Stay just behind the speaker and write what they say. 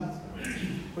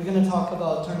we're going to talk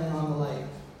about turning on the light.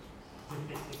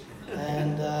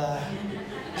 And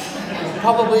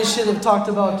probably should have talked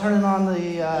about turning on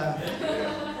the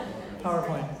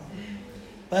PowerPoint.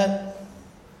 But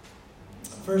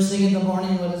first thing in the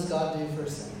morning, what does God do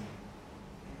first thing?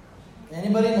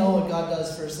 Anybody know what God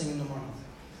does first thing in the morning?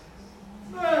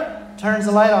 Turns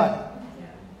the light on.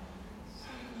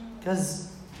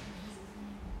 Because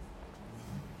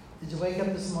did you wake up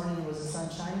this morning and was the sun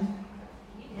shining?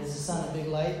 Is the sun a big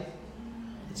light?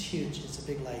 It's huge. It's a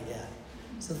big light, yeah.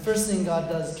 So the first thing God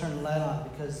does is turn the light on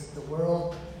because the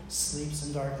world sleeps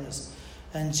in darkness.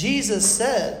 And Jesus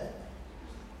said,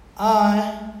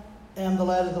 I am the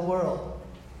light of the world.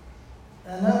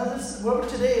 And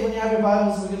today, when you have your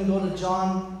Bibles, we're going to go to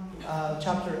John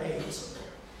chapter 8.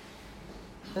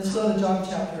 Let's go to John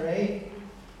chapter 8.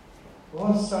 We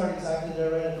won't start exactly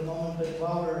there right at the moment, but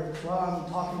while I'm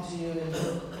talking to you and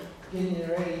getting you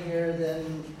ready here,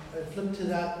 then flip to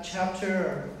that chapter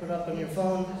or put it up on your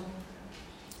phone.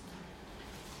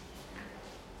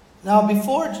 Now,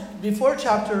 before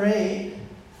chapter 8,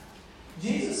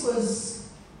 Jesus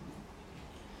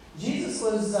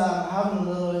was having a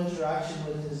little interaction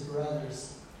with his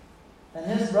brothers.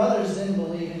 And his brothers didn't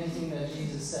believe anything that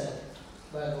Jesus said,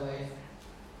 by the way.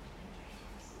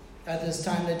 At this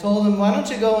time, they told him, why don't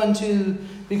you go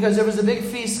because there was a big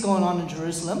feast going on in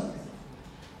Jerusalem.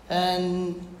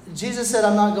 And Jesus said,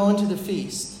 I'm not going to the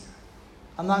feast.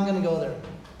 I'm not going to go there.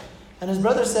 And his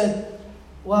brother said,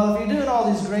 well, if you're doing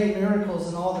all these great miracles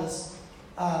and all this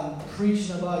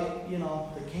preaching about,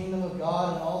 the kingdom of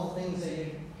God and all the things that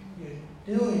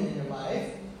you're doing in your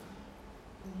life,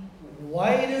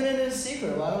 why are you doing it in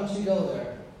secret? Why don't you go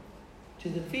there to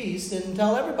the feast and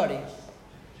tell everybody?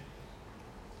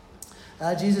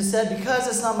 Jesus said, because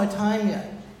it's not my time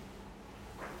yet.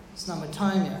 It's not my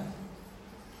time yet.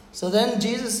 So then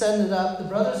Jesus ended up, the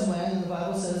brothers went, and the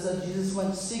Bible says that Jesus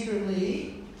went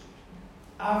secretly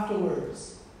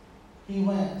afterwards. He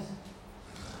went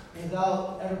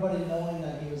without everybody knowing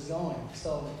that he was going.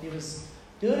 So he was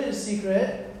doing it in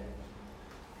secret.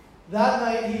 That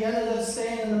night he ended up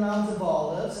staying in the Mount of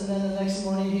Olives, and then the next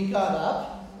morning he got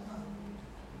up.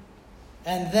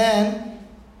 And then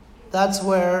that's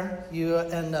where you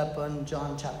end up on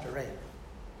John chapter 8.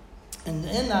 And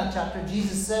in that chapter,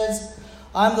 Jesus says,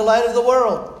 I'm the light of the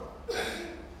world.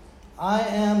 I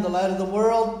am the light of the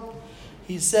world.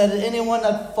 He said, anyone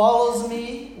that follows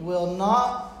me will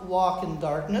not walk in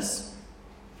darkness,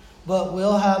 but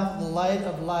will have the light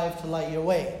of life to light your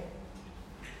way.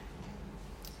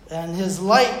 And his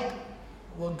light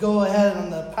will go ahead on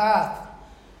the path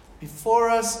before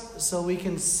us so we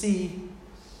can see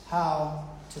how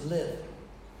to live.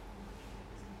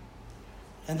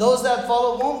 And those that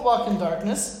follow won't walk in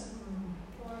darkness,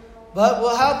 but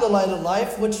will have the light of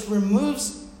life, which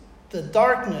removes the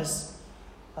darkness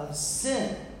of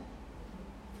sin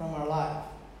from our life.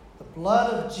 The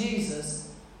blood of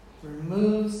Jesus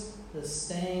removes the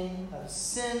stain of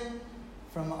sin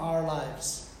from our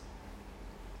lives.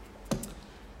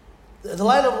 The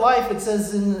light of life, it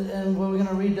says and we're going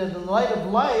to read that the light of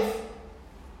life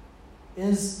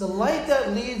is the light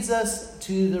that leads us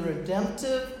to the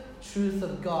redemptive truth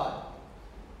of God.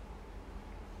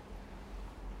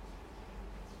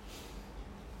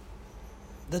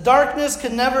 The darkness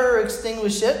can never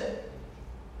extinguish it.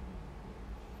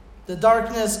 The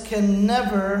darkness can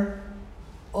never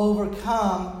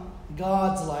overcome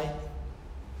God's light.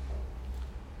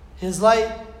 His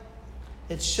light,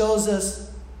 it shows us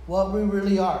what we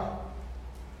really are.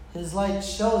 His light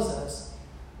shows us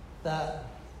that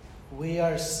we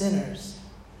are sinners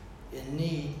in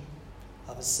need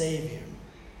of a Savior.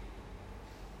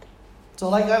 So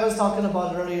like I was talking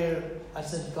about earlier, I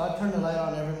said God turned the light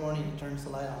on every morning. He turns the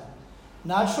light on.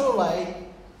 Natural light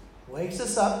wakes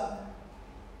us up,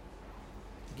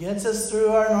 gets us through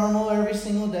our normal every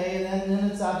single day, and then in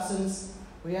its absence,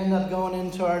 we end up going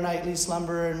into our nightly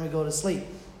slumber and we go to sleep.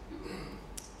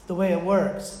 It's the way it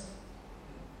works.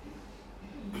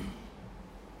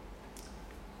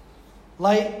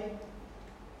 Light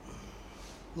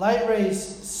rays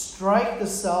strike the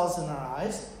cells in our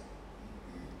eyes,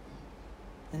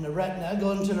 in the retina,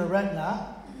 go into the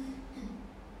retina,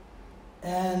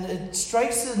 and it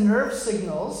strikes the nerve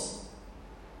signals,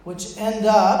 which end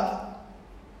up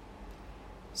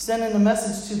sending a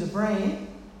message to the brain,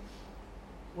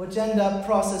 which end up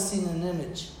processing an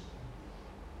image.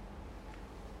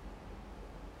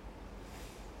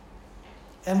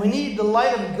 And we need the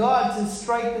light of God to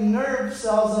strike the nerve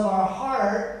cells of our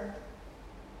heart,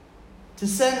 to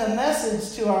send a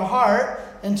message to our heart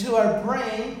and to our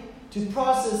brain to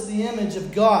process the image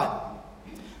of God.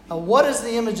 Now, what is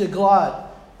the image of God?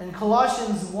 in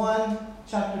Colossians 1,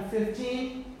 chapter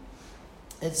 15,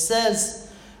 it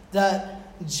says that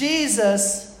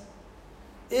Jesus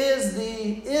is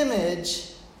the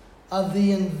image of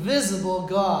the invisible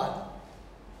God.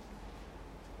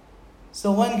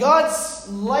 So when God's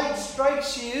light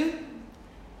strikes you,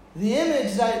 the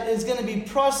image that is going to be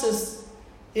processed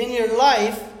in your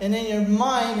life and in your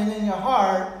mind and in your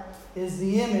heart is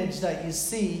the image that you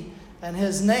see, and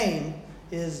his name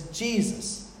is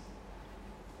Jesus.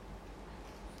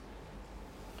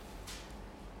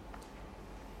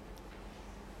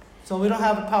 So we don't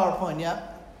have a PowerPoint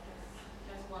yet.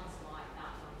 Just one slide,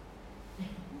 that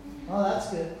one. Oh, that's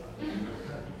good.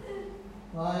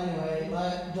 Well, anyway,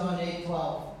 John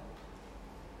 8:12.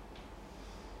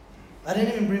 I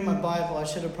didn't even bring my Bible. I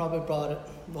should have probably brought it.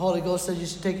 The Holy Ghost said you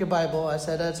should take your Bible. I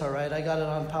said, that's all right. I got it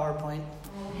on PowerPoint.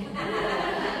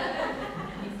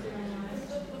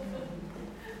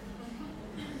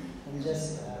 And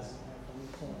Jessica asked me.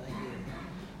 Thank you.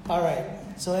 All right.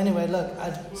 So anyway, look.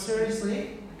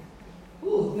 Seriously.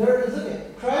 Ooh, there it is. Look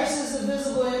at Christ is the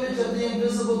visible image of the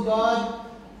invisible God.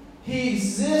 He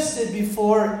existed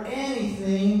before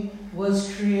anything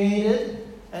was created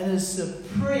and is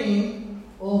supreme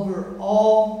over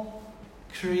all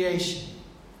creation.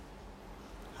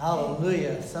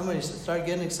 Hallelujah. Somebody should start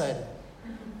getting excited.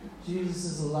 Jesus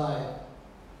is alive.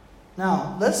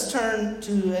 Now, let's turn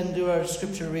to and do our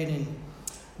scripture reading.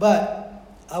 But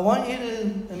I want you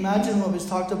to imagine what was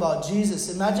talked about Jesus.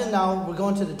 Imagine now we're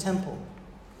going to the temple.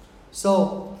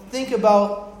 So think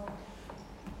about,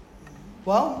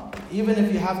 well, even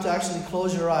if you have to actually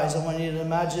close your eyes, I want you to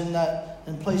imagine that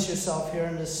and place yourself here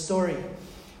in this story.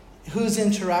 Who's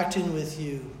interacting with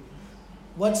you?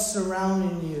 What's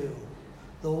surrounding you?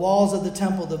 The walls of the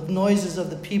temple, the noises of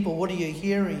the people. What are you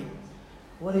hearing?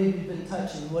 What have you been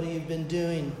touching? What have you been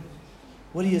doing?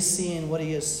 What are you seeing? What are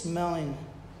you smelling?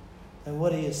 And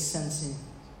what are you sensing?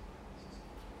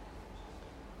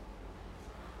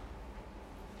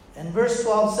 And verse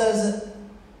 12 says,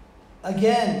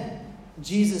 again,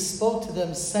 Jesus spoke to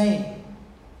them, saying,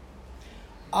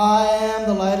 I am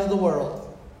the light of the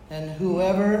world, and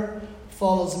whoever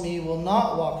follows me will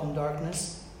not walk in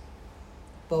darkness,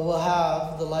 but will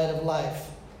have the light of life.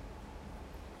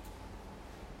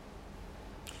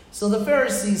 So the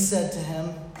Pharisees said to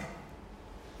him,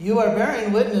 you are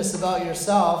bearing witness about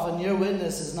yourself, and your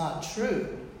witness is not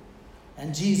true.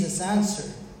 And Jesus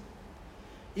answered,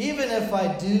 even if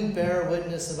I do bear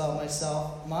witness about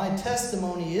myself, my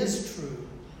testimony is true.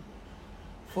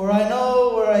 For I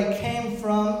know where I came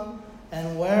from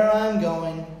and where I'm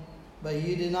going, but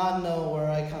you do not know where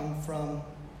I come from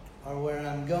or where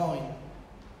I'm going.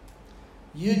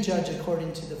 You judge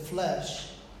according to the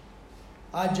flesh.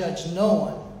 I judge no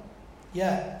one.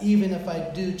 Yet, even if I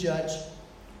do judge,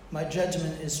 my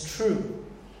judgment is true.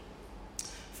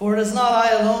 For it is not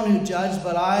I alone who judge,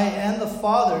 but I and the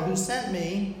Father who sent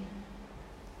me.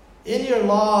 In your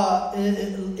law,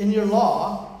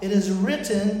 it is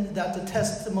written that the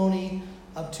testimony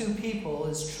of two people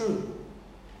is true.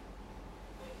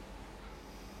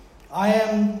 I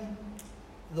am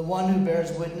the one who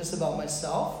bears witness about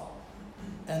myself,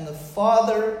 and the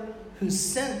Father who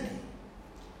sent me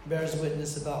bears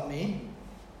witness about me.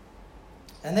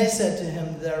 And they said to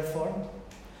him, therefore,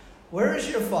 where is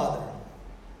your Father?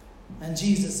 And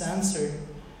Jesus answered,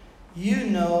 you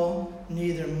know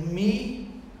neither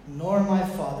me nor my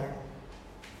Father.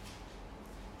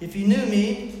 If you knew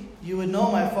me, you would know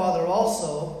my Father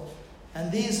also. And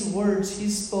these words he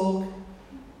spoke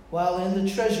while in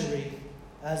the treasury,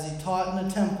 as he taught in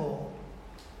the temple.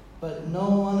 But no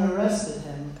one arrested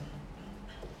him,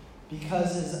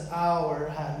 because his hour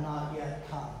had not yet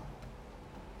come.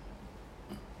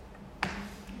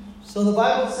 So the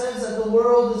Bible says that the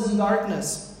world is in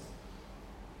darkness.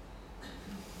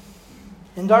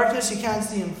 In darkness, you can't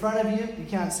see in front of you. You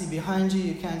can't see behind you.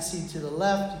 You can't see to the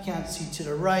left. You can't see to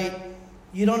the right.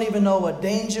 You don't even know what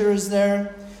danger is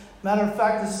there. Matter of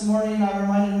fact, this morning I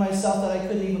reminded myself that I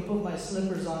couldn't even put my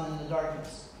slippers on in the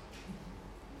darkness.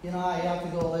 You know, I have to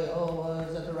go like,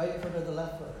 is that the right foot or the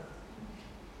left foot?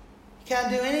 You can't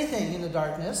do anything in the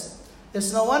darkness.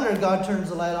 It's no wonder God turns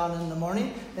the light on in the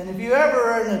morning. And if you ever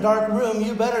are in a dark room,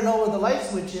 you better know where the light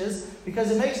switch is, because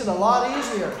it makes it a lot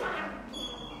easier.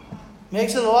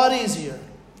 Makes it a lot easier.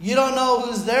 You don't know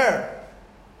who's there.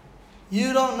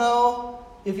 You don't know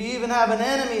if you even have an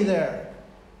enemy there.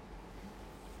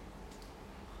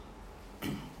 I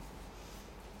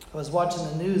was watching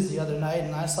the news the other night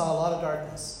and I saw a lot of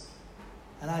darkness.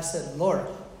 And I said, Lord,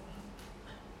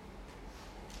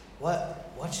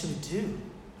 what should we do?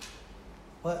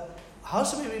 How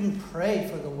should we even pray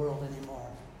for the world anymore?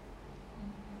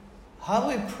 How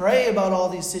do we pray about all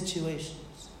these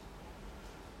situations?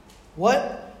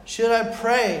 What should I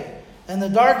pray? And the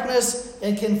darkness,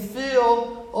 it can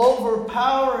feel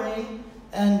overpowering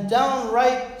and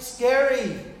downright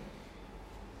scary.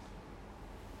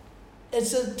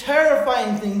 It's a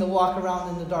terrifying thing to walk around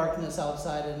in the darkness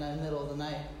outside in the middle of the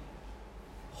night.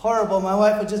 Horrible. My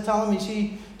wife was just telling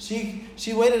me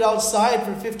she waited outside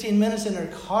for 15 minutes in her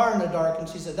car in the dark, and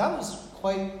she said that was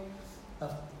quite a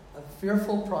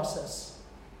fearful process.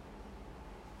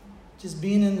 Just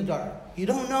being in the dark. You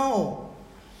don't know.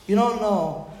 You don't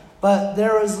know. But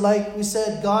there is, like we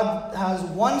said, God has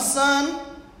one Son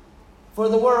for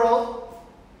the world,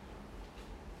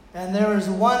 and there is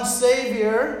one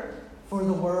Savior for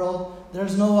the world.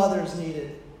 There's no others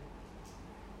needed.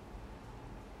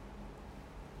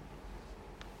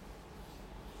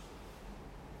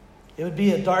 It would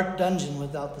be a dark dungeon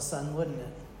without the Son, wouldn't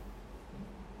it?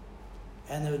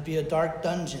 And it would be a dark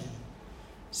dungeon,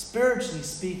 spiritually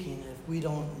speaking, if we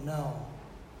don't know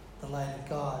the light of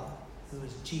God, who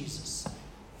is Jesus.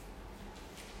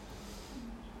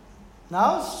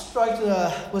 Now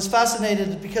I was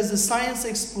fascinated because the Science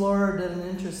Explorer did an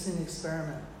interesting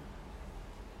experiment.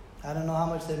 I don't know how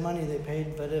much money they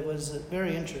paid, but it was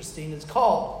very interesting. It's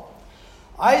called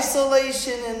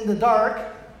Isolation in the Dark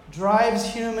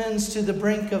Drives Humans to the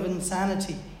Brink of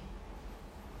Insanity.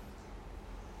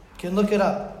 You can look it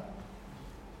up.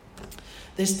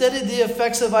 They studied the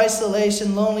effects of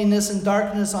isolation, loneliness, and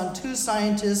darkness on two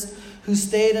scientists who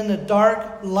stayed in a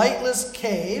dark, lightless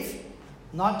cave.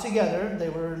 Not together, they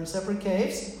were in separate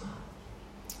caves,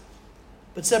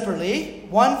 but separately.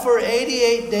 One for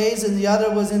 88 days and the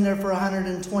other was in there for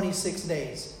 126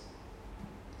 days.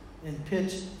 In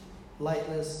pitch,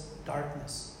 lightless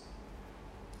darkness.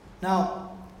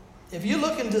 Now, if you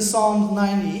look into Psalm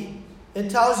 90, it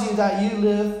tells you that you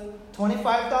live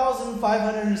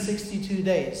 25,562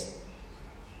 days.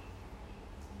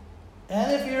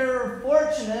 And if you're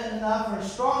fortunate enough or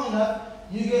strong enough,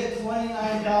 you get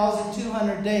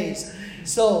 29,200 days.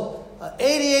 So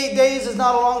 88 days is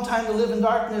not a long time to live in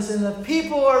darkness. And if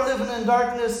people are living in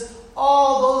darkness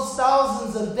all those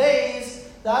thousands of days,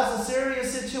 that's a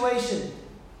serious situation.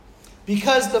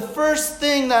 Because the first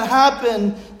thing that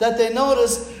happened that they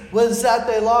noticed was that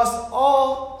they lost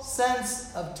all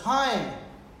sense of time.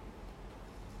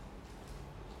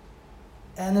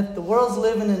 And if the world's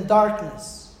living in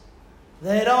darkness,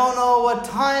 they don't know what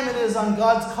time it is on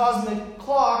God's cosmic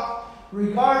clock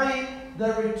regarding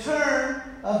the return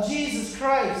of Jesus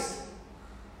Christ.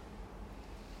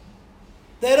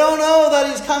 They don't know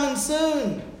that He's coming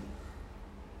soon.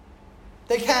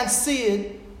 They can't see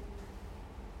it.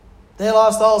 They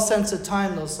lost all sense of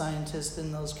time, those scientists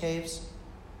in those caves.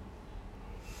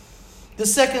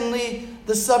 Secondly,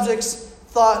 the subjects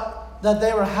thought that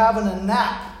they were having a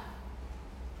nap.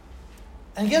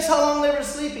 And guess how long they were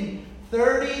sleeping?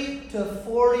 30 to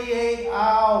 48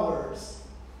 hours.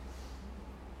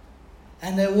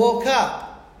 And they woke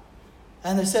up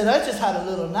and they said, I just had a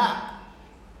little nap.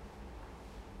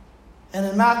 And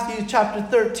in Matthew chapter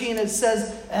 13 it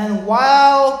says, and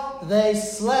while they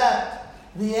slept,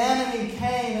 the enemy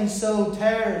came and sowed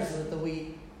tares with the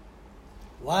wheat.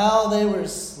 While they were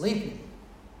sleeping.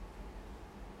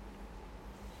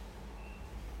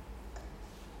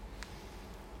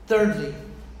 Thirdly, it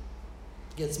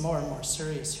gets more and more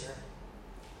serious here.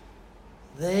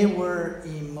 They were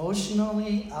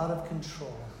emotionally out of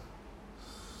control.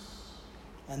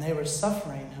 And they were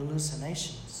suffering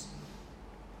hallucinations.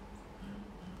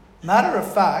 Matter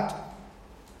of fact,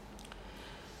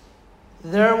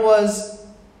 there was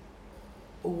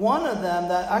one of them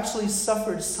that actually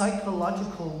suffered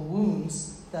psychological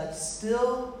wounds that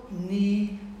still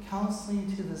need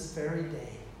counseling to this very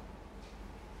day.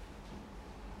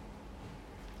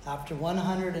 After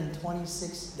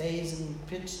 126 days in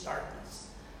pitch darkness,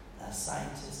 a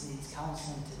scientist needs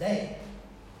counseling today.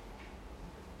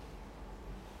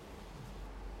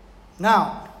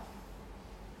 Now,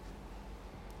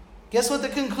 guess what the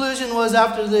conclusion was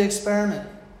after the experiment?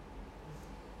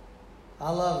 I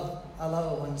love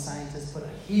it when scientists put a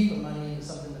heap of money into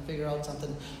something to figure out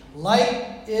something.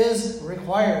 Light is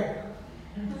required.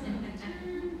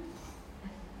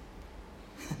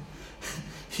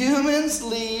 Humans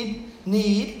need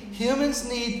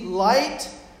light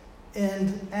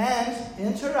and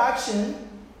interaction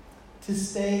to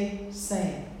stay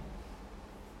sane.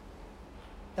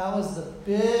 That was the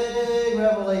big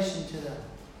revelation to them.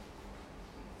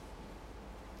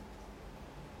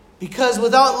 Because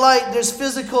without light, there's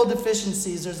physical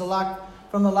deficiencies. There's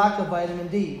from the lack of vitamin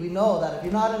D. We know that if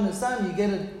you're not in the sun, you get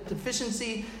a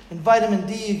deficiency in vitamin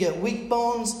D. You get weak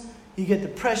bones. You get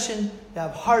depression, you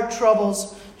have heart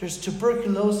troubles, there's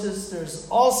tuberculosis, there's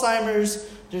Alzheimer's,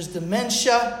 there's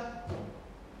dementia,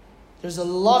 there's a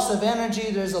loss of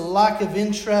energy, there's a lack of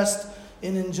interest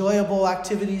in enjoyable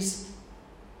activities.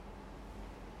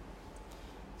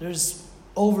 There's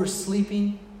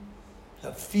oversleeping,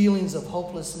 feelings of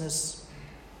hopelessness,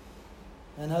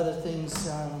 and other things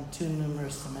too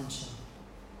numerous to mention.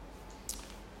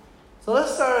 So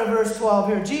let's start at verse 12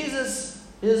 here. Jesus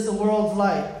is the world's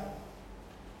light.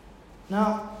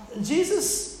 Now,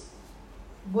 Jesus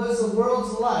was the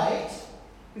world's light.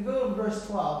 We go to verse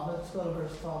 12. Let's go to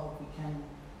verse 12 if we can.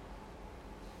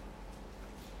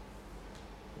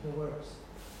 If it works.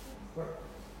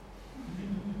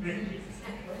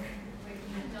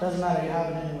 Doesn't matter, you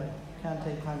have it anyway. Can't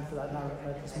take time for that, not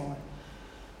right this moment.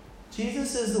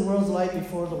 Jesus is the world's light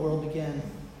before the world began.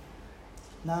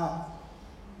 Now,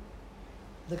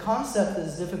 the concept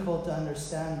is difficult to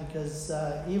understand because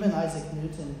even Isaac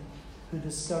Newton, who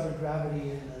discovered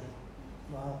gravity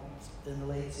in the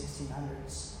late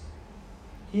 1600s,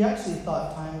 he actually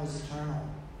thought time was eternal.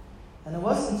 And it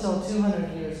wasn't until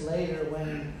 200 years later,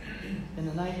 when in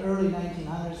the early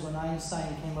 1900s, when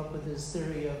Einstein came up with his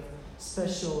theory of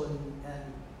special and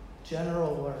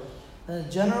general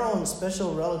and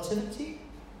special relativity,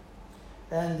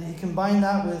 and he combined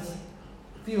that with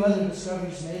a few other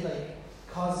discoveries made, like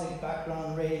cosmic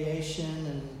background radiation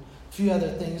and a few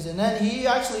other things. And then he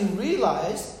actually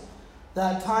realized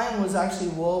that time was actually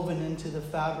woven into the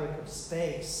fabric of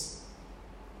space.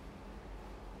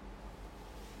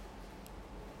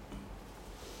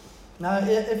 Now,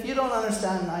 if you don't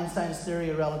understand Einstein's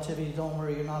theory of relativity, don't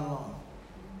worry, you're not alone.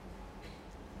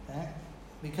 Okay?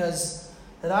 Because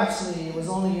it was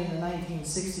only in the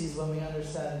 1960s when we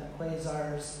understood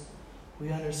quasars,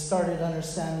 we started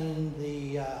understanding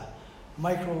the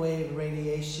microwave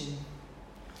radiation,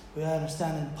 we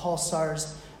understanding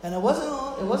pulsars, and it wasn't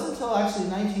until actually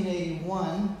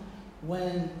 1981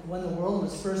 when the world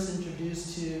was first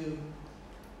introduced to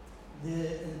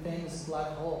the famous black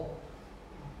hole.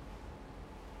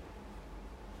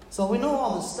 So we know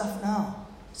all this stuff now.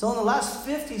 So in the last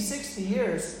 50, 60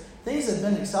 years, things have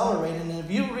been accelerated. And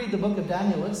if you read the book of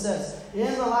Daniel, it says,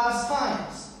 in the last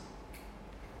times,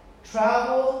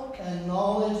 travel and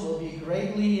knowledge will be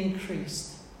greatly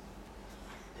increased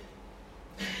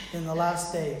in the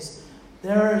last days.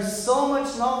 There is so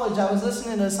much knowledge. I was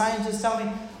listening to a scientist tell me,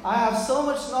 I have so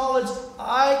much knowledge,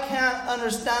 I can't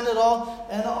understand it all.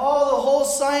 And the whole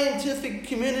scientific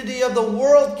community of the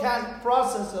world can't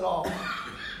process it all.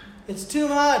 It's too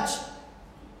much.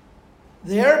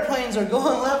 The airplanes are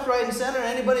going left, right, and center.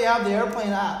 Anybody have the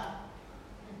airplane app?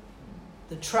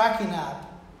 The tracking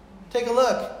app. Take a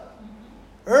look.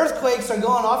 Earthquakes are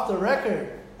going off the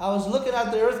record. I was looking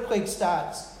at the earthquake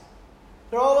stats.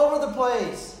 They're all over the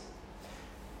place.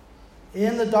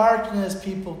 In the darkness,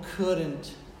 people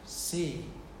couldn't see.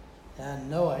 They had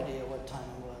no idea what time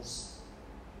it was.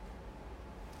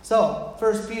 So,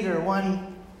 1 Peter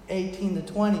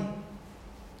 1:18-20.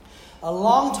 A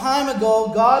long time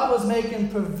ago, God was making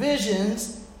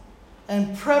provisions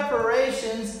and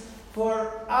preparations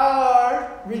for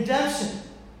our redemption.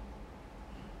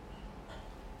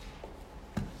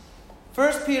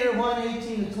 1 Peter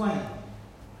 1:18-20.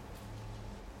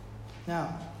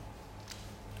 Now,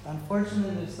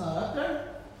 unfortunately, it's not up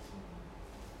there.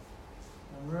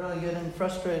 I'm really getting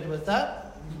frustrated with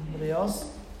that. Anybody else?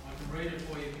 I can read it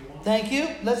for you if you want. Thank you.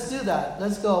 Let's do that.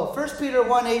 Let's go. 1 Peter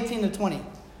 1:18-20.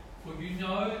 For you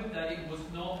know that it was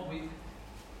not with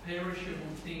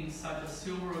perishable things such as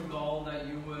silver or gold that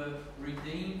you were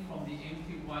redeemed from the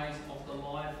empty ways of the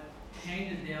life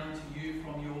handed down to you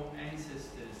from your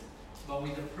ancestors, but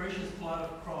with the precious blood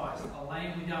of Christ, a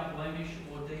lamb without blemish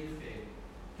or defect.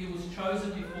 He was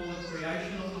chosen before the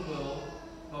creation of the world,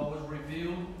 but was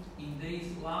revealed in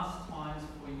these last times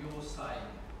for your sake.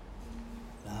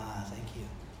 Thank you.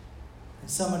 And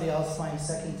somebody else find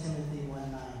 2 Timothy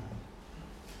 1:9.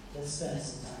 Let's spend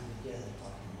some time together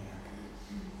talking here.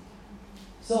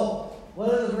 So, what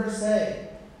does the verse say?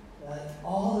 That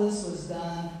all this was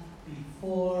done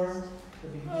before the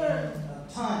beginning of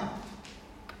time.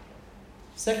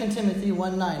 2 Timothy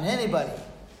 1:9. Anybody?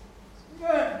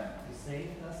 He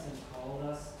saved us and called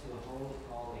us to a holy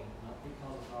calling, not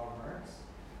because of our works,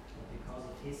 but because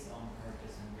of His own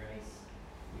purpose and grace,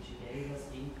 which He gave us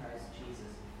in Christ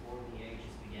Jesus before the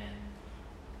ages began.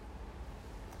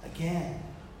 Again,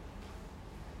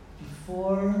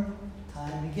 before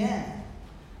time began,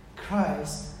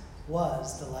 Christ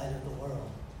was the light of the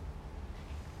world.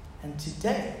 And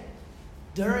today,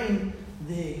 during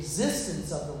the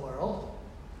existence of the world,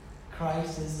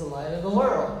 Christ is the light of the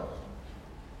world.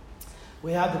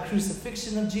 We have the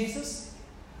crucifixion of Jesus.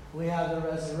 We have the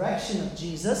resurrection of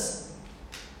Jesus.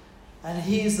 And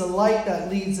He's the light that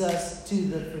leads us to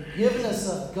the forgiveness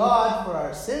of God for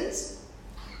our sins.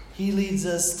 He leads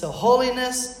us to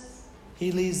holiness.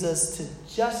 He leads us to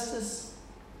justice,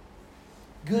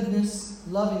 goodness,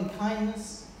 loving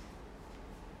kindness.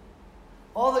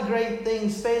 All the great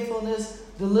things, faithfulness,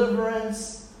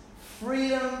 deliverance,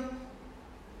 freedom.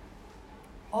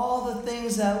 All the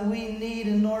things that we need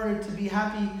in order to be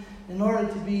happy, in order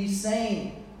to be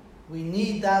sane. We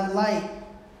need that light.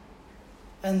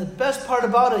 And the best part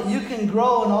about it, you can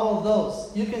grow in all of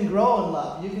those. You can grow in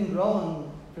love. You can grow in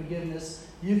forgiveness.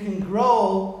 You can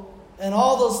grow in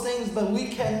all those things, but we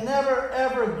can never,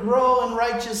 ever grow in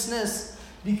righteousness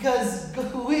because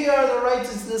we are the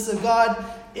righteousness of God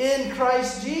in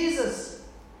Christ Jesus.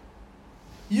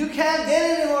 You can't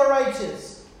get any more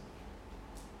righteous.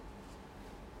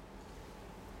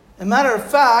 As a matter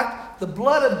of fact, the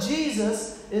blood of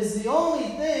Jesus is the only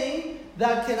thing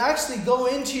that can actually go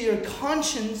into your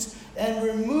conscience and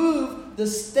remove the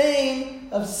stain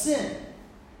of sin.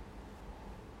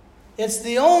 It's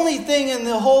the only thing in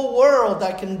the whole world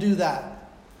that can do that.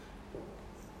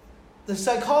 The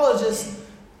psychologists,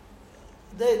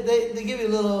 they give you a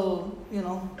little,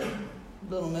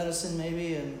 little medicine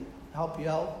maybe and help you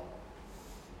out,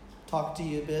 talk to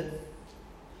you a bit.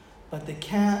 But they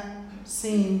can't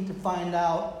seem to find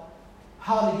out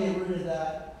how to get rid of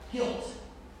that guilt,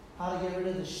 how to get rid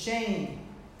of the shame.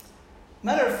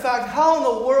 Matter of fact, how in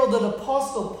the world did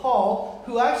Apostle Paul,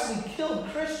 who actually killed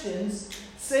Christians,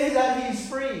 say that he's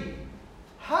free?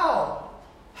 How?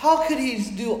 How could he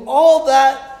do all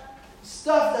that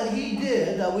stuff that he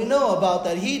did, that we know about,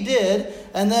 that he did,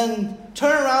 and then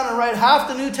turn around and write half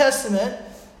the New Testament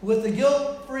with a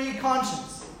guilt-free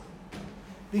conscience?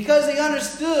 Because he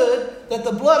understood that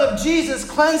the blood of Jesus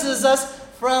cleanses us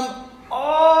from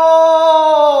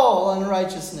all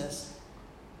unrighteousness.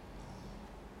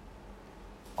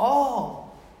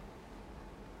 All.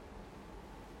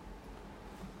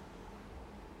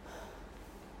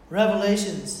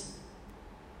 Revelations.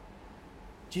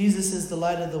 Jesus is the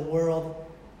light of the world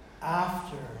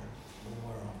after the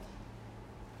world.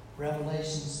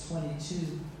 Revelations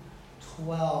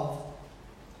 22:12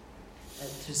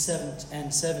 to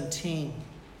 17.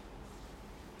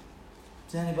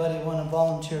 Does anybody want to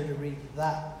volunteer to read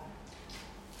that?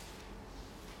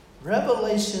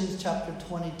 Revelation chapter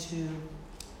 22,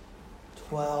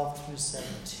 12 through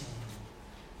 17.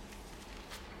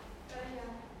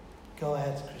 Go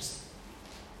ahead, Chris.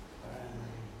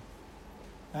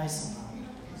 Nice and loud,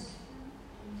 please.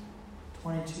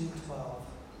 22:12.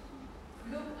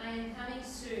 Look, I am coming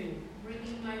soon,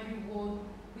 bringing my reward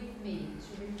with me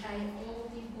to repay all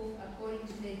people according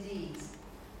to their deeds.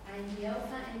 I am the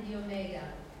Alpha and the Omega,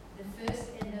 the first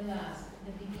and the last,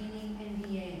 the beginning and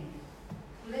the end.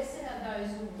 Blessed are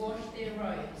those who wash their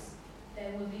robes.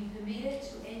 They will be permitted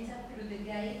to enter through the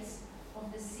gates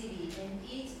of the city and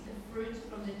eat the fruit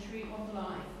from the tree of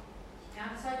life.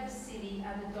 Outside the city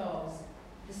are the dogs,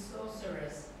 the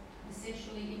sorcerers, the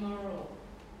sexually immoral,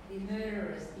 the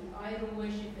murderers, the idol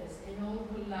worshippers, and all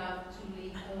who love to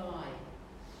live a lie.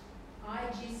 I,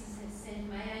 Jesus, have sent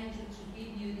my angel to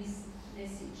give you this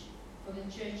message for the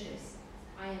churches.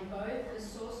 I am both the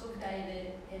source of David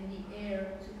and the heir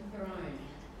to the throne.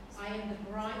 I am the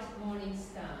bright morning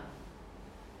star.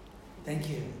 Thank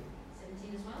you.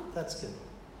 17 as well? That's good.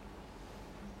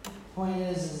 Point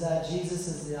is that Jesus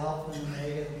is the Alpha and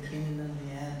Omega, the beginning and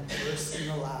the end, the first and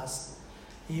the last.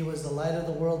 He was the light of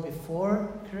the world before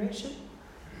creation.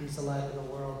 He's the light of the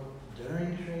world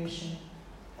during creation.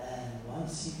 And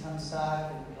once he comes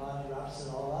back and God wraps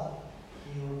it all up,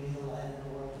 he will be the light of the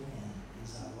world again.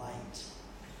 He's our light.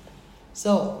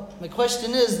 So, my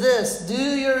question is this: do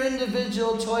your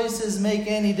individual choices make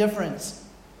any difference?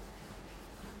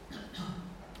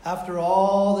 After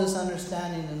all this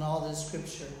understanding and all this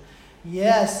scripture,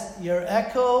 yes, your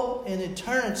echo in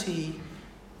eternity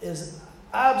is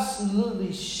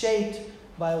absolutely shaped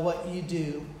by what you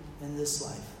do in this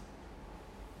life.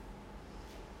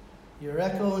 Your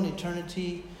echo in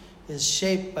eternity is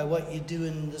shaped by what you do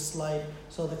in this life.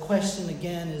 So the question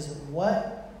again is,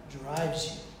 what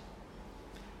drives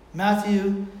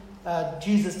you?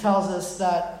 Jesus tells us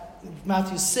that,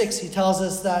 Matthew 6, he tells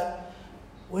us that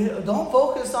we don't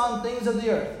focus on things of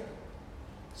the earth.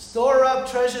 Store up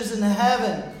treasures in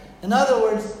heaven. In other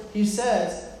words, he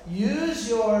says, use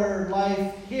your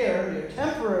life here, your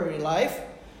temporary life,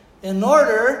 in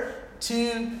order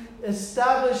to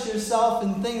establish yourself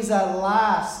in things that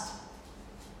last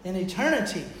in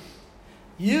eternity.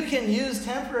 You can use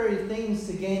temporary things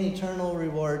to gain eternal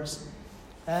rewards.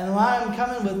 And when I'm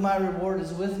coming with, my reward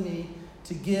is with me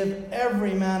to give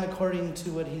every man according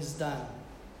to what he's done.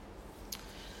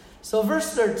 So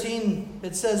verse 13,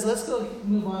 it says, let's go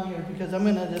move on here because I'm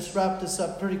going to just wrap this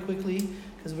up pretty quickly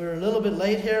because we're a little bit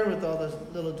late here with all the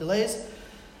little delays.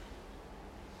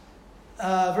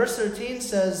 Verse 13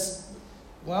 says,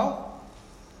 well,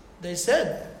 they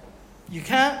said, you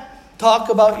can't talk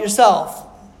about yourself.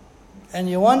 And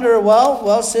you wonder,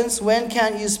 well, since when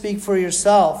can't you speak for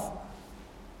yourself?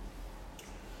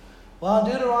 Well,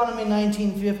 in Deuteronomy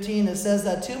 19:15, it says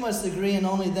that two must agree, and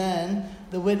only then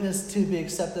the witness to be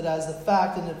accepted as a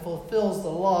fact, and it fulfills the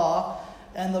law.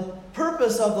 And the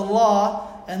purpose of the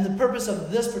law, and the purpose of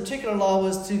this particular law,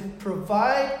 was to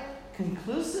provide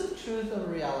conclusive truth of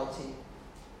reality.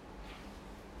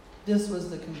 This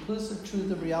was the conclusive truth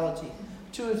of reality.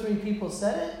 2 or 3 people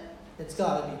said it, it's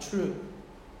got to be true.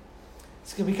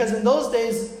 It's because in those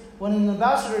days, when an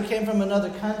ambassador came from another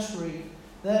country,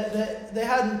 they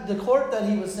had, the court that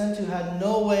he was sent to had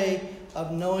no way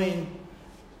of knowing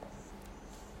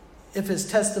if his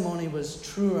testimony was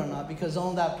true or not, because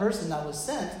only that person that was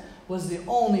sent was the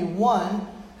only one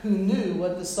who knew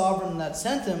what the sovereign that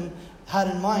sent him had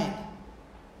in mind.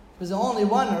 He was the only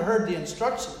one who heard the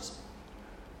instructions.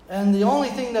 And the only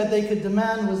thing that they could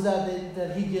demand was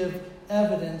that he give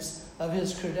evidence of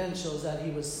his credentials, that he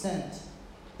was sent,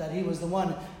 that he was the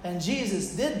one. And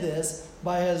Jesus did this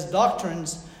by his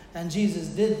doctrines, and Jesus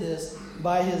did this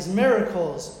by his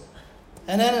miracles.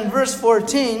 And then in verse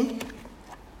 14,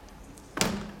 it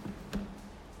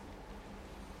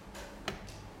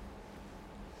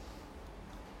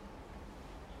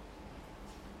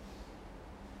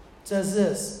says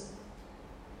this,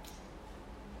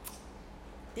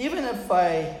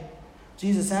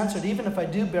 Jesus answered, even if I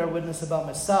do bear witness about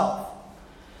myself,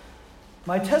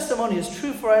 my testimony is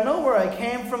true, for I know where I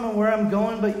came from and where I'm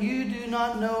going, but you do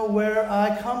not know where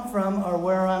I come from or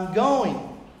where I'm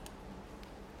going.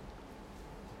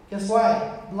 Guess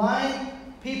why? Blind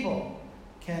people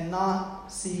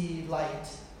cannot see light.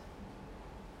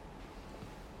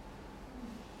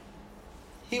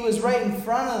 He was right in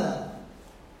front of them.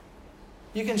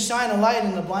 You can shine a light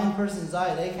in the blind person's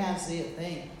eye. They can't see a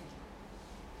thing.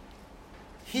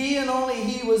 He and only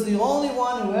he was the only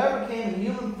one who ever came in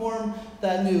human form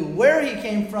that knew where he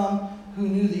came from, who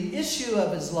knew the issue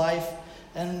of his life,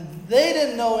 and they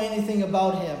didn't know anything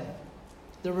about him.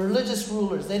 The religious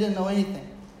rulers, they didn't know anything.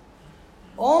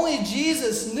 Only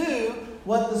Jesus knew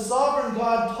what the sovereign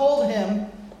God told him,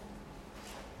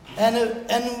 and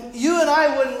you and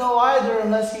I wouldn't know either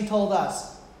unless he told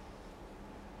us.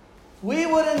 We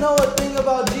wouldn't know a thing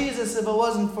about Jesus if it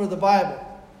wasn't for the Bible.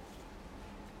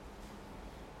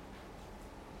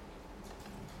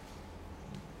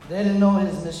 They didn't know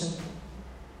his mission.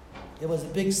 It was a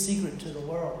big secret to the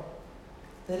world.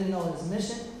 They didn't know his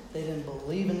mission. They didn't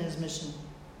believe in his mission.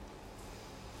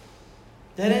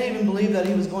 They didn't even believe that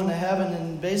he was going to heaven,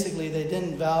 and basically they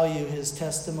didn't value his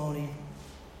testimony.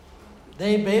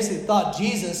 They basically thought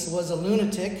Jesus was a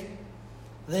lunatic.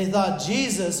 They thought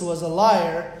Jesus was a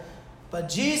liar. But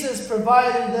Jesus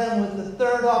provided them with the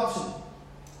third option.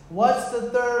 What's the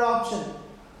third option?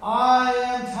 I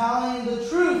am telling the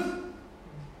truth.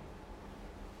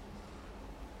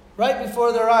 Right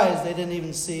before their eyes, they didn't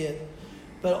even see it.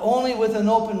 But only with an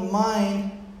open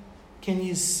mind can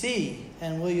you see,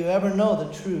 and will you ever know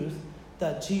the truth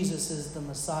that Jesus is the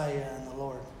Messiah and the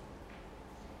Lord.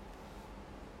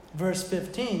 Verse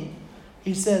 15,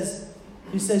 he says,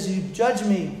 you judge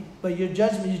me, but you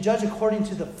judge according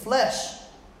to the flesh.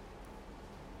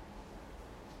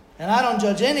 And I don't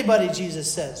judge anybody,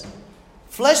 Jesus says.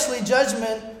 Fleshly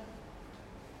judgment,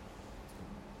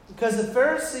 because the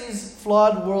Pharisees'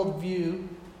 flawed worldview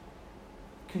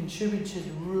contributed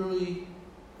really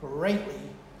greatly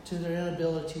to their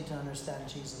inability to understand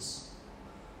Jesus.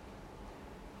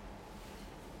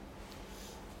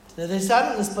 They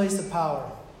sat in this place of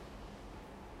power,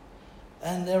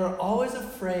 and they were always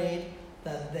afraid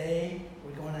that they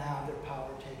were going to have their power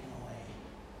taken away.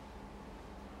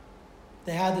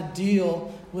 They had to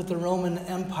deal with the Roman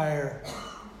Empire.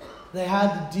 They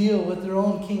had to deal with their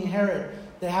own King Herod.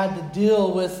 They had to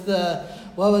deal with the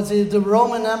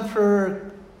Roman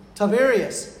Emperor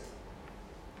Tiberius.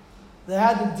 They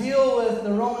had to deal with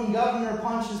the Roman governor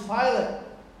Pontius Pilate.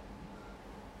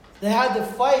 They had to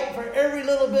fight for every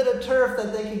little bit of turf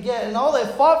that they could get. And all they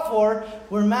fought for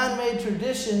were man-made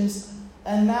traditions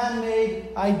and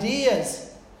man-made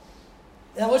ideas.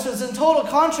 And which was in total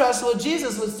contrast to what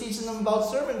Jesus was teaching them about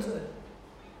servanthood.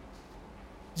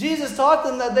 Jesus taught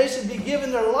them that they should be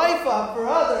giving their life up for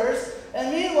others.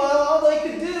 And meanwhile, all they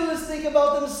could do is think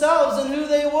about themselves and who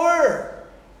they were.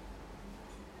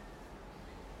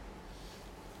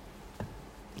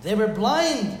 They were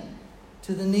blind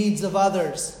to the needs of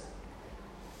others.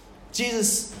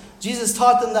 Jesus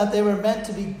taught them that they were meant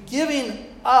to be giving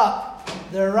up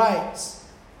their rights.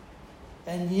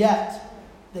 And yet,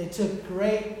 they took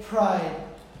great pride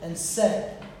and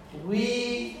said,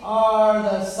 "We are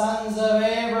the sons of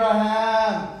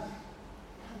Abraham.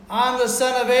 I'm the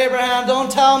son of Abraham. Don't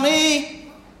tell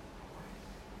me."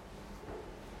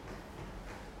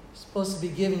 You're supposed to be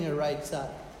giving your rights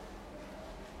up.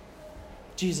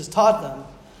 Jesus taught them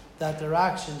that their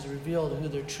actions revealed who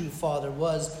their true father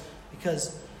was,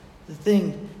 because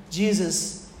they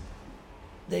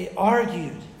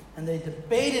argued and they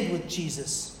debated with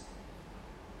Jesus.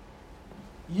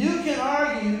 You can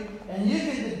argue and you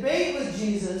can debate with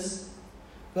Jesus,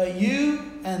 but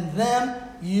you and them,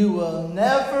 you will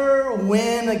never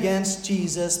win against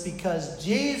Jesus, because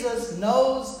Jesus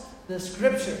knows the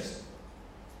Scriptures.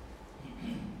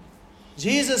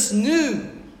 Jesus knew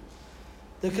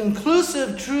the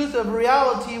conclusive truth of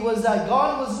reality was that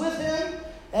God was with him,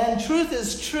 and truth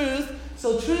is truth.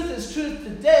 So truth is truth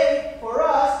today for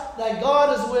us, that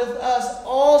God is with us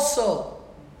also.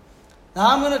 Now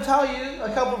I'm going to tell you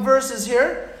a couple verses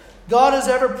here. God is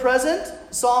ever present,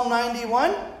 Psalm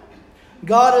 91.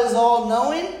 God is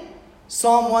all-knowing,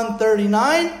 Psalm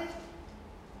 139.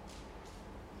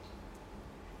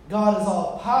 God is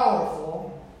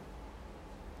all-powerful,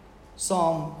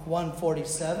 Psalm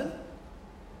 147.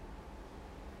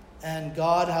 And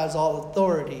God has all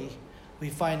authority, we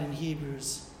find in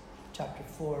Hebrews chapter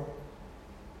 4.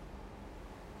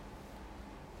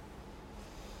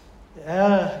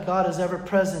 God is ever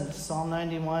present, Psalm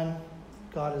 91.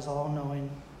 God is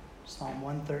all-knowing, Psalm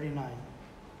 139.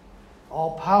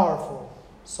 All-powerful,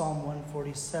 Psalm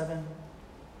 147.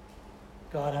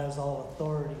 God has all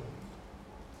authority,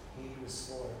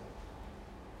 Hebrews 4.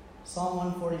 Psalm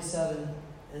 147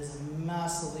 is a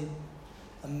massively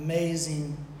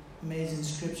amazing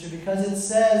scripture, because it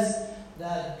says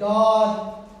that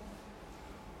God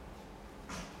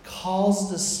calls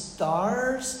the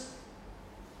stars,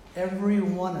 every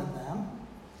one of them,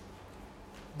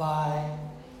 by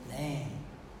name.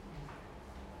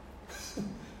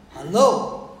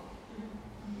 Hello.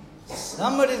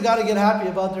 Somebody's got to get happy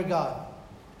about their God,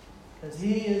 because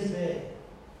He is big.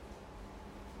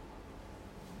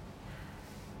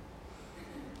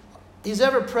 He's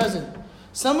ever present.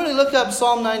 Somebody look up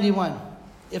Psalm 91,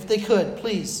 if they could,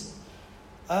 please.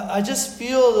 I just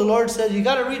feel the Lord said, you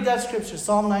got to read that scripture,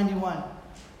 Psalm 91.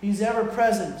 He's ever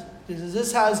present. Because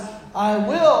this has, I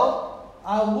will.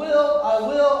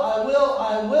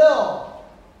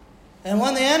 And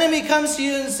when the enemy comes to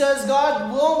you and says,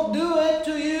 God won't do it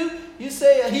to you, you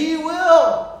say, He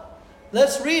will.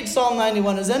 Let's read Psalm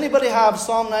 91. Does anybody have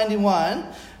Psalm 91,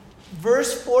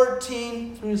 verse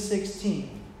 14 through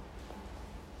 16?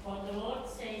 For the Lord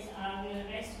says, I will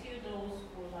rescue those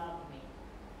who love me.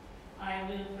 I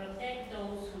will protect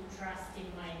those who trust in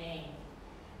my name.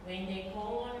 When they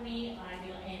call on me, I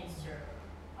will answer.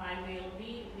 I will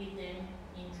be with them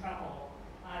in trouble.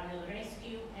 I will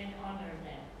rescue and honor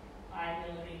them. I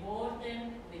will reward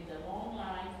them with a long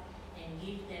life and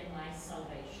give them my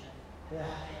salvation. Yeah.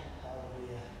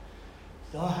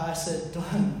 Hallelujah. I said,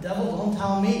 devil, don't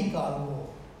tell me God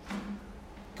will.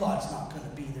 God's not going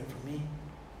to be there for me.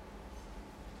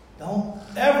 Don't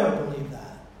ever believe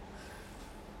that.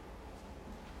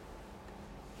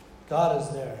 God is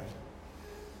there.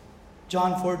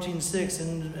 John 14:6,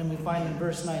 and we find in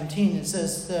verse 19, it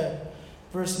says there,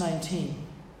 verse 19.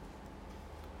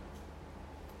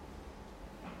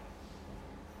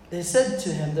 They said to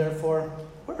him, therefore,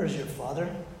 where is your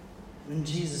Father? And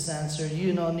Jesus answered,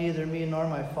 you know neither me nor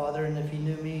my Father, and if you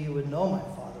knew me, you would know my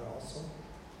Father also.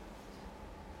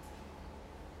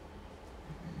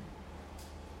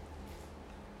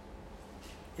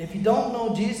 If you don't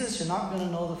know Jesus, you're not going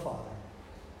to know the Father.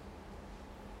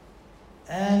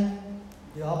 And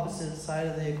the opposite side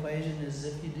of the equation is,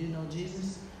 if you do know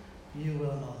Jesus, you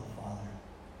will know the Father.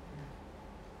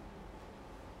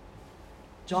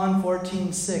 John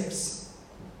 14:6.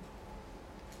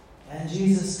 And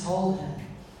Jesus told him,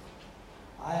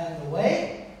 I am the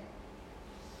way,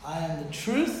 I am the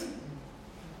truth,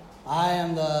 I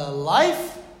am the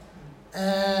life,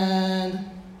 and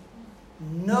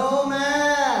no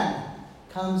man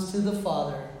comes to the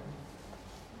Father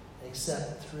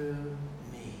except through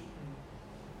me.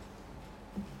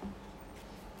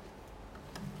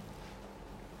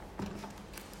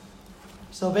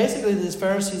 So basically, these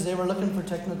Pharisees, they were looking for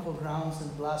technical grounds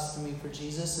and blasphemy for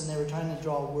Jesus, and they were trying to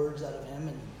draw words out of him.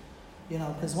 And,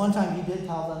 because one time he did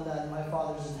tell them that my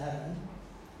Father's in heaven,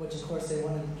 which of course they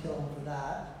wanted to kill him for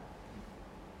that.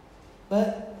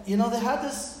 But, they had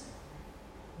this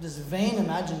this vain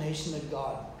imagination of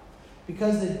God.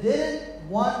 Because they didn't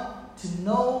want to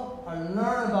know or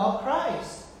learn about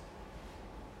Christ.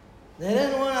 They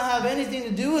didn't want to have anything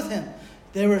to do with him.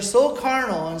 They were so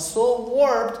carnal and so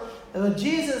warped that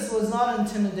Jesus was not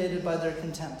intimidated by their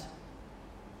contempt.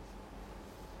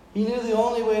 He knew the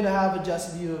only way to have a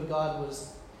just view of God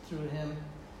was through him.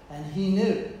 And he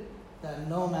knew that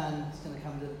no man is going to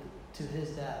come to his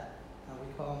dad. And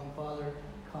we call him Father,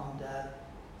 call him Dad,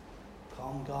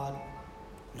 call him God.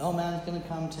 No man's going to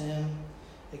come to him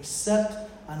except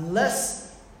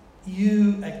unless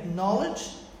you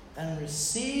acknowledge and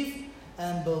receive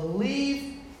and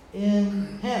believe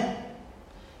in him.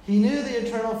 He knew the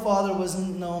eternal Father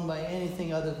wasn't known by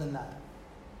anything other than that.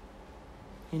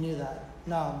 He knew that.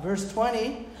 Now, verse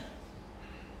 20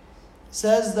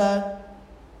 says that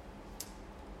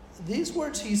these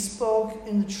words he spoke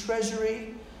in the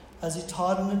treasury as he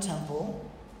taught in the temple,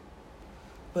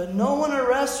 but no one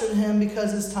arrested him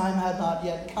because his time had not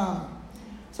yet come.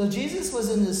 So Jesus was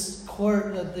in this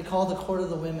court that they call the court of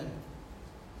the women.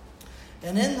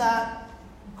 And in that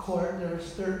court, there was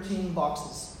 13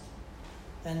 boxes.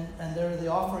 And there were the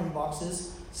offering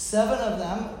boxes. 7 of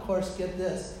them, of course, get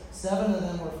this, 7 of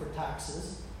them were for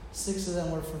taxes. 6 of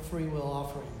them were for free will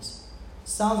offerings.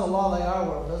 Sounds a lot like our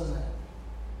world, doesn't it?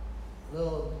 A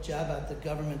little jab at the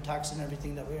government tax and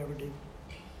everything that we ever do.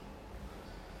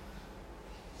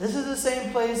 This is the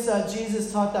same place that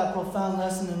Jesus taught that profound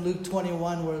lesson in Luke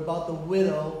 21, where about the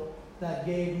widow that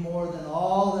gave more than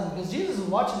all of them. Because Jesus was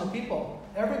watching the people.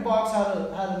 Every box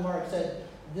had a mark. Said,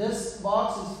 this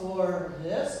box is for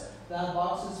this, that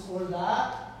box is for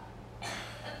that.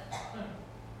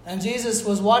 And Jesus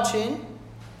was watching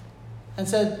and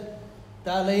said,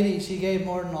 that lady, she gave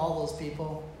more than all those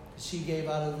people. She gave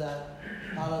out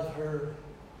of her.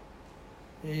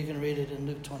 Here, you can read it in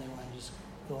Luke 21. Just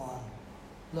go on.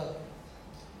 Look.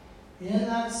 In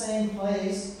that same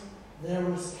place, there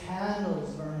was candles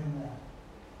burning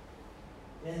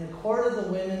there. In the court of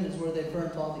the women is where they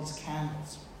burnt all these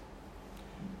candles.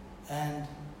 And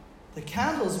the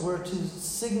candles were to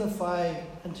signify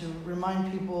and to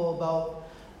remind people about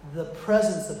the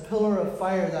presence, the pillar of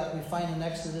fire that we find in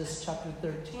Exodus chapter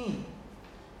 13.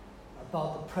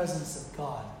 About the presence of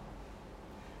God.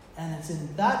 And it's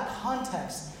in that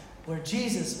context where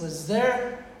Jesus was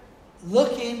there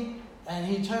looking, and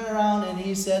he turned around and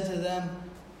he said to them,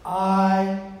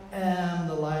 I am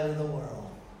the light of the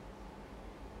world.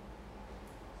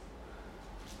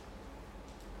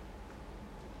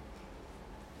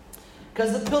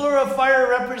 Because the pillar of fire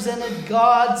represented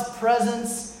God's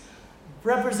presence,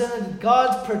 represented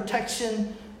God's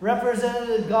protection,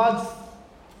 represented God's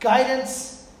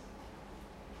guidance.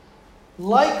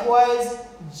 Likewise,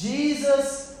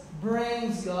 Jesus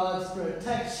brings God's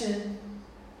protection.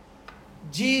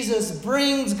 Jesus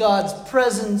brings God's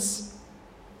presence.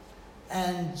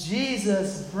 And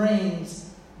Jesus brings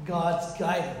God's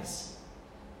guidance.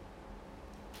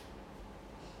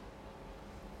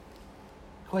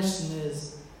 Question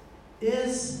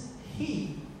is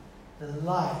he the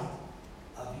light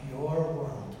of your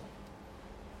world?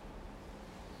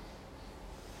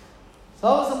 So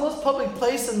that was the most public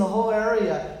place in the whole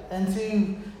area.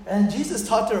 And Jesus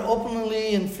taught there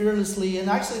openly and fearlessly. And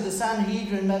actually the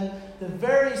Sanhedrin met the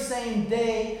very same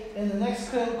day in the next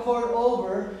court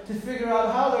over to figure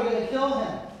out how they're going to kill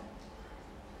him.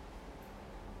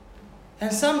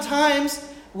 And sometimes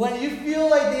when you feel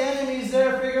like the enemy's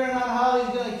there figuring out how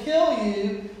he's going to kill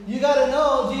you, you got to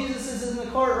know Jesus is in the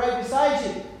court right beside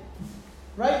you.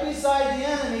 Right beside the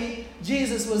enemy,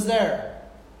 Jesus was there.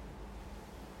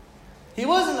 He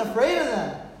wasn't afraid of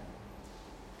them.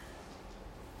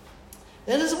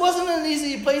 And this wasn't an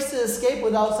easy place to escape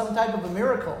without some type of a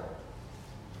miracle.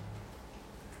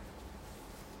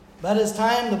 But his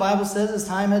time, the Bible says, his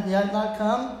time had yet not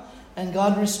come, and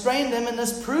God restrained him, and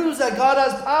this proves that God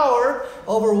has power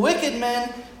over wicked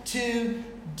men to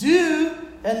do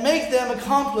and make them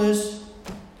accomplish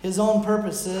his own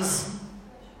purposes.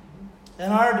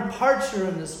 And our departure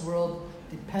in this world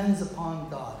depends upon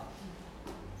God.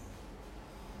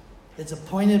 It's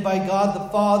appointed by God the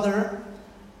Father,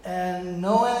 and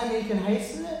no enemy can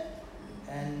hasten it,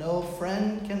 and no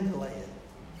friend can delay it.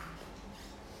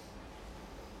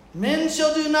 Men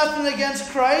shall do nothing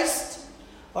against Christ,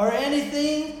 or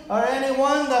anything, or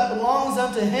anyone that belongs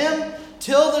unto him,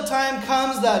 till the time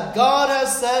comes that God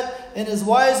has set in his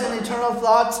wise and eternal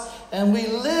thoughts, and we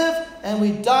live and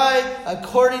we die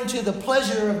according to the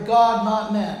pleasure of God,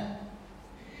 not men.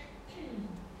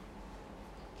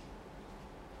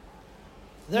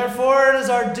 Therefore, it is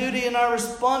our duty and our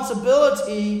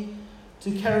responsibility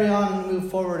to carry on and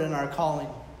move forward in our calling.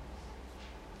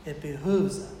 it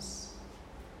behooves us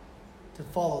to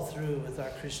follow through with our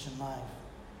Christian life.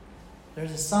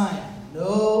 There's a sign,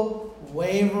 no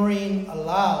wavering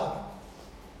allowed.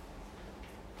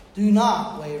 Do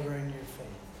not waver in your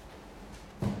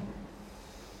faith.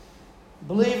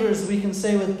 Believers, we can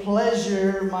say with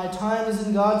pleasure, my time is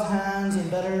in God's hands and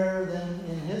better than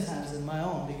in His hands than my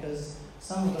own, because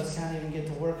some of us can't even get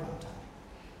to work on time.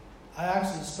 I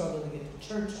actually struggle to get to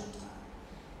church on time.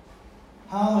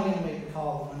 How am I going to make the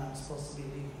call when I'm supposed to be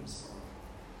leaving this world?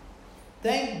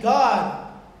 Thank God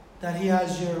that He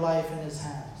has your life in His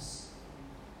hands.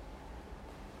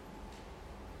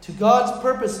 To God's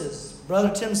purposes, Brother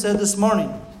Tim said this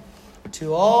morning,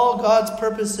 to all God's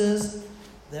purposes,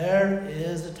 there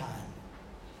is a time.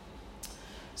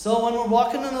 So when we're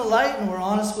walking in the light and we're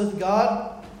honest with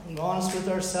God, and we're honest with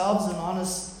ourselves and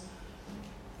honest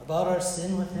about our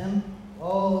sin with Him,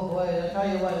 oh boy, I tell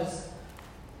you what,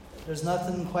 there's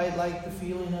nothing quite like the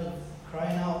feeling of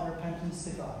crying out in repentance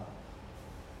to God.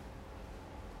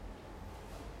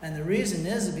 And the reason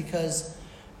is because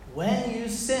when you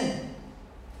sin,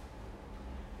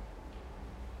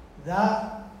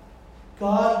 that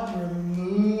God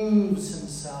removes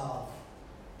Himself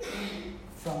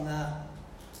from that.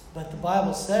 But the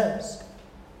Bible says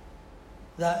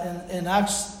that in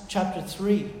Acts chapter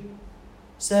 3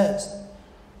 says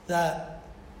that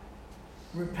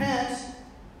repent,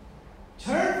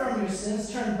 turn from your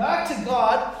sins, turn back to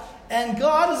God, and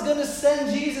God is going to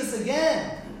send Jesus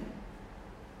again.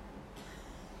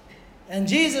 And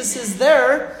Jesus is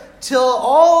there till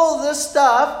all this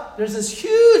stuff, there's this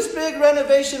huge big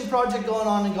renovation project going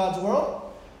on in God's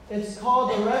world. It's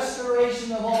called the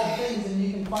restoration of all things, and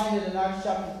you can find it in Acts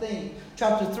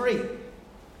chapter 3.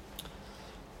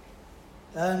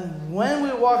 And when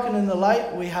we're walking in the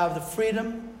light, we have the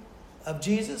freedom of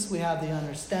Jesus, we have the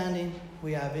understanding,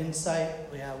 we have insight,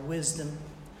 we have wisdom,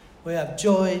 we have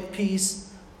joy,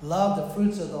 peace, love, the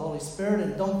fruits of the Holy Spirit,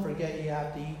 and don't forget you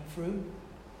have to eat fruit.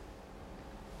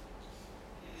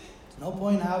 No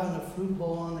point having a fruit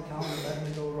bowl on the counter and letting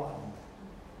it go rotten.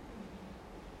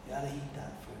 You got to eat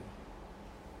that fruit.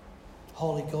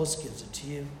 Holy Ghost gives it to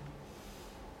you.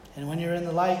 And when you're in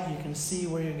the light, you can see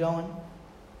where you're going.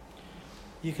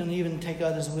 You can even take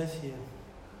others with you,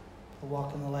 to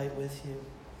walk in the light with you.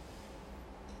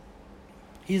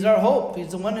 He's our hope.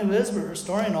 He's the one who is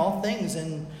restoring all things.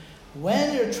 And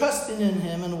when you're trusting in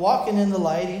Him and walking in the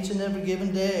light each and every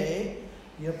given day,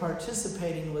 you're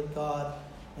participating with God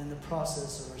in the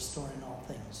process of restoring all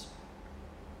things.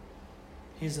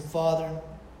 He's the Father,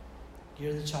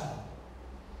 you're the child.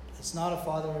 It's not a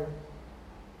father,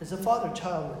 it's a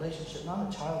father-child relationship, not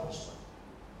a childish one.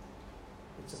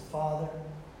 It's a father-child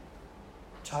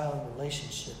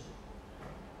relationship.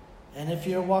 And if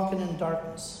you're walking in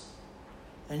darkness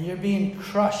and you're being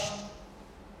crushed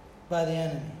by the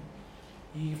enemy,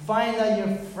 you find that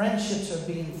your friendships are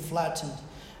being flattened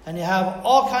and you have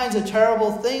all kinds of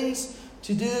terrible things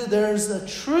to do, there's a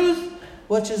truth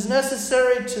which is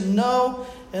necessary to know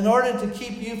in order to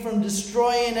keep you from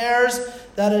destroying errors,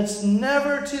 that it's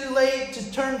never too late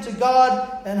to turn to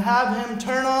God and have Him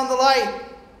turn on the light.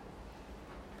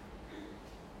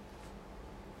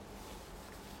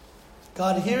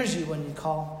 God hears you when you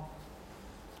call.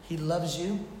 He loves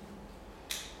you.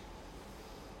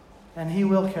 And He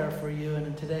will care for you,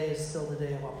 and today is still the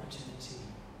day of opportunity.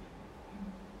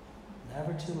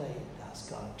 Never too late to ask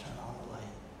God to turn on the light.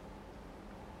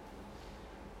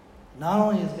 Not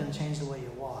only is it going to change the way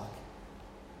you walk,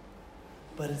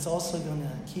 but it's also going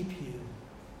to keep you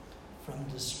from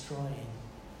destroying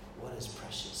what is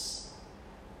precious.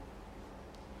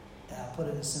 And I'll put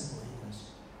it in simple English.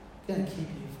 It's going to keep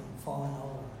you from falling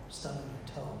over, stubbing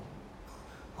your toe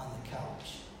on the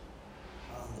couch,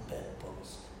 on the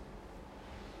bedpost.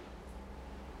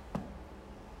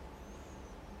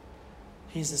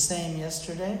 He's the same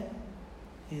yesterday,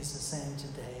 He's the same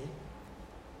today,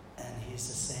 and He's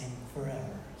the same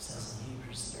forever, it says in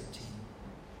Hebrews 13.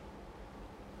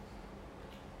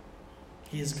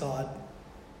 He is God,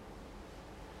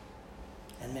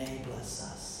 and may He bless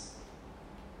us.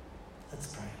 Let's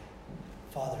pray.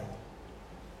 Father,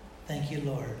 thank you,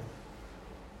 Lord,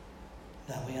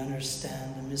 that we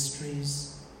understand the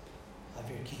mysteries of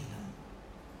your kingdom.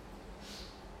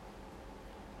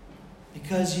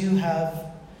 Because you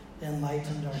have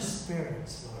enlightened our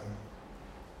spirits, Lord,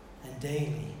 and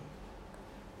daily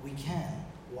we can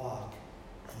walk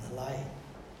in the light.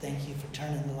 Thank you for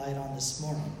turning the light on this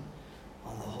morning,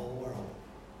 on the whole world,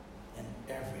 and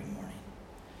every morning.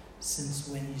 Since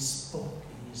when you spoke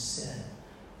and you said,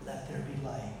 let there be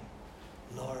light,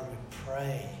 Lord, we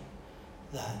pray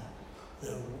that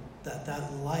the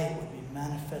that light would be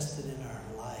manifested in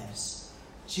our lives.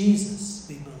 Jesus,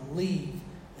 we believe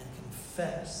and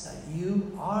confess that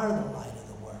you are the light of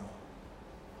the world.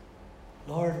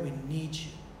 Lord, we need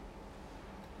you.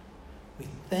 We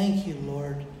thank you,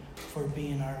 Lord, for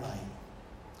being our light.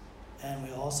 And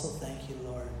we also thank you,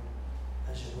 Lord,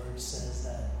 as your word says,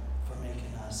 that for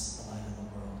making us the light of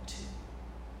the world too.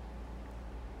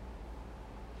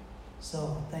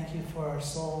 So thank you for our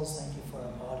souls, thank you for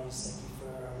our bodies, thank you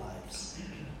for our lives.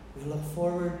 We look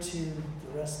forward to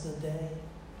the rest of the day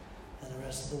and the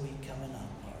rest of the week coming up,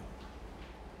 Lord.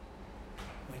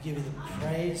 We give you the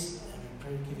praise and we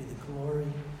pray to give you the glory